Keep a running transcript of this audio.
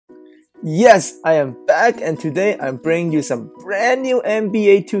Yes, I am back, and today I'm bringing you some brand new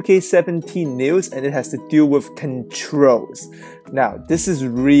NBA 2K17 news, and it has to do with controls. Now, this is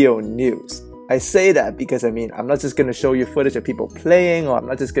real news. I say that because I'm not just going to show you footage of people playing, or I'm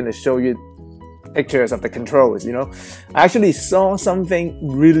not just going to show you pictures of the controls, I actually saw something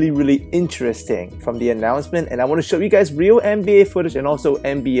really interesting from the announcement, and I want to show you guys real NBA footage and also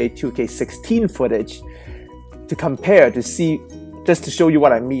NBA 2K16 footage to compare to see, just to show you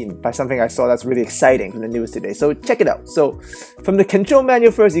what I mean by something I saw that's really exciting from the news today. So check it out. So from the control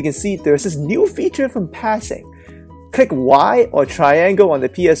manual first, you can see there's this new feature from passing. Click Y or triangle on the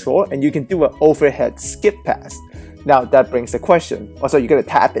PS4 and you can do an overhead skip pass. Now that brings the question. Also, you gotta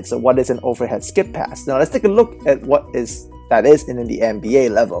tap it. So what is an overhead skip pass? Now let's take a look at what that is in the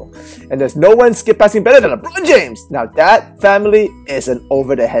NBA level. And there's no one skip passing better than LeBron James. Now that family is an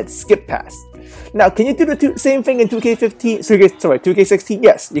over the head skip pass. Now, can you do the same thing in 2K16?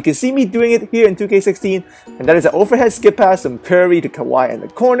 Yes, you can see me doing it here in 2K16, and that is an overhead skip pass from Curry to Kawhi in the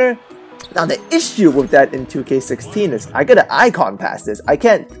corner. Now, the issue with that in 2K16 is I gotta icon pass this. I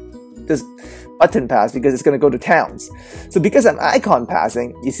can't just button pass because it's gonna go to Towns. So because I'm icon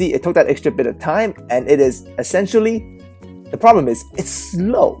passing, you see it took that extra bit of time, and it is essentially, the problem is it's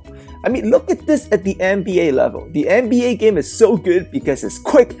slow. Look at this at the NBA level. The NBA game is so good because it's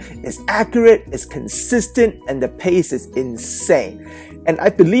quick, it's accurate, it's consistent, and the pace is insane. And I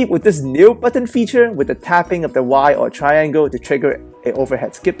believe with this new button feature, with the tapping of the Y or triangle to trigger an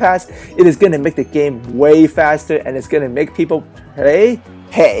overhead skip pass, it is going to make the game way faster, and it's going to make people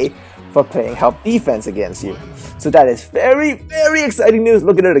pay for playing help defense against you. So that is very exciting news.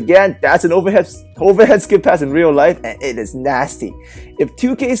 Look at it again. That's an overhead skip pass in real life, and it is nasty. If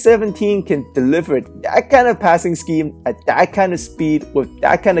 2K17 can deliver that kind of passing scheme at that kind of speed with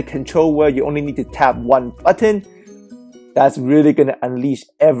that kind of control where you only need to tap one button, that's really going to unleash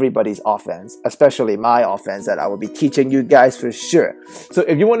everybody's offense, especially my offense that I will be teaching you guys for sure. So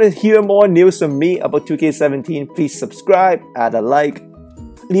if you want to hear more news from me about 2K17, please subscribe, add a like,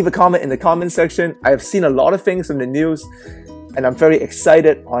 leave a comment in the comment section. I have seen a lot of things from the news, and I'm very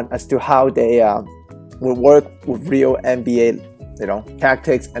excited as to how they will work with real NBA,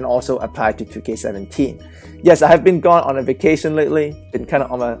 tactics, and also apply to 2K17. Yes, I have been gone on a vacation lately, been kind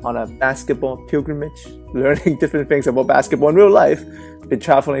of on a basketball pilgrimage, learning different things about basketball in real life, been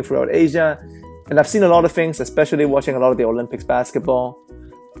traveling throughout Asia, and I've seen a lot of things, especially watching a lot of the Olympics basketball.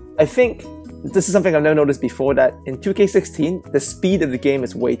 I think this is something I've never noticed before, that in 2K16, the speed of the game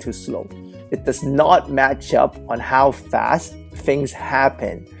is way too slow. It does not match up on how fast things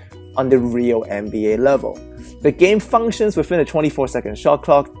happen on the real NBA level. The game functions within a 24-second shot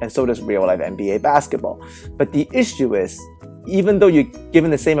clock, and so does real-life NBA basketball. But the issue is, even though you're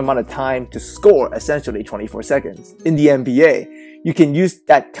given the same amount of time to score, essentially 24 seconds, in the NBA, you can use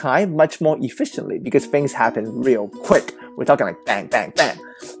that time much more efficiently because things happen real quick. We're talking like bang, bang, bang.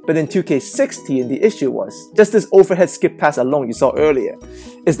 But in 2K16, the issue was just this overhead skip pass alone you saw earlier.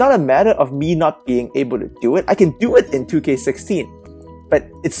 It's not a matter of me not being able to do it. I can do it in 2K16, but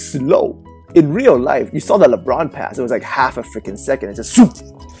it's slow. In real life, you saw the LeBron pass. It was like half a freaking second. It's just swoop.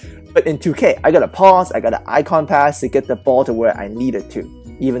 But in 2K, I gotta pause, I gotta icon pass to get the ball to where I need it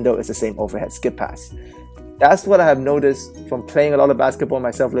to, even though it's the same overhead skip pass. That's what I have noticed from playing a lot of basketball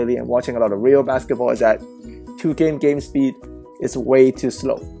myself lately and watching a lot of real basketball, is that 2K game speed is way too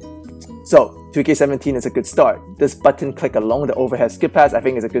slow. So 2K17 is a good start. This button click alone, the overhead skip pass, I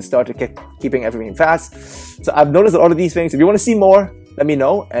think is a good start to keeping everything fast. So I've noticed a lot of these things. If you want to see more, let me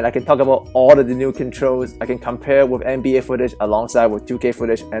know, and I can talk about all of the new controls. I can compare with NBA footage alongside with 2K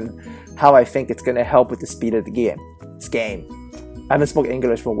footage and how I think it's going to help with the speed of the game. It's game. I haven't spoken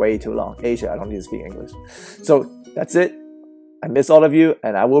English for way too long. Asia, I don't need to speak English. So that's it. I miss all of you,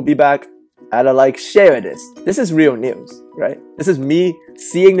 and I will be back. Add a like, share this. This is real news, right? This is me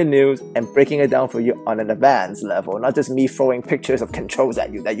seeing the news and breaking it down for you on an advanced level, not just me throwing pictures of controls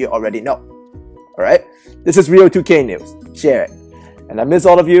at you that you already know. Alright? This is real 2K news. Share it. And I miss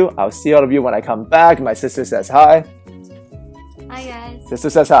all of you. I'll see all of you when I come back. My sister says hi. Hi guys. Sister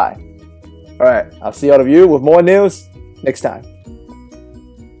says hi. Alright, I'll see all of you with more news next time.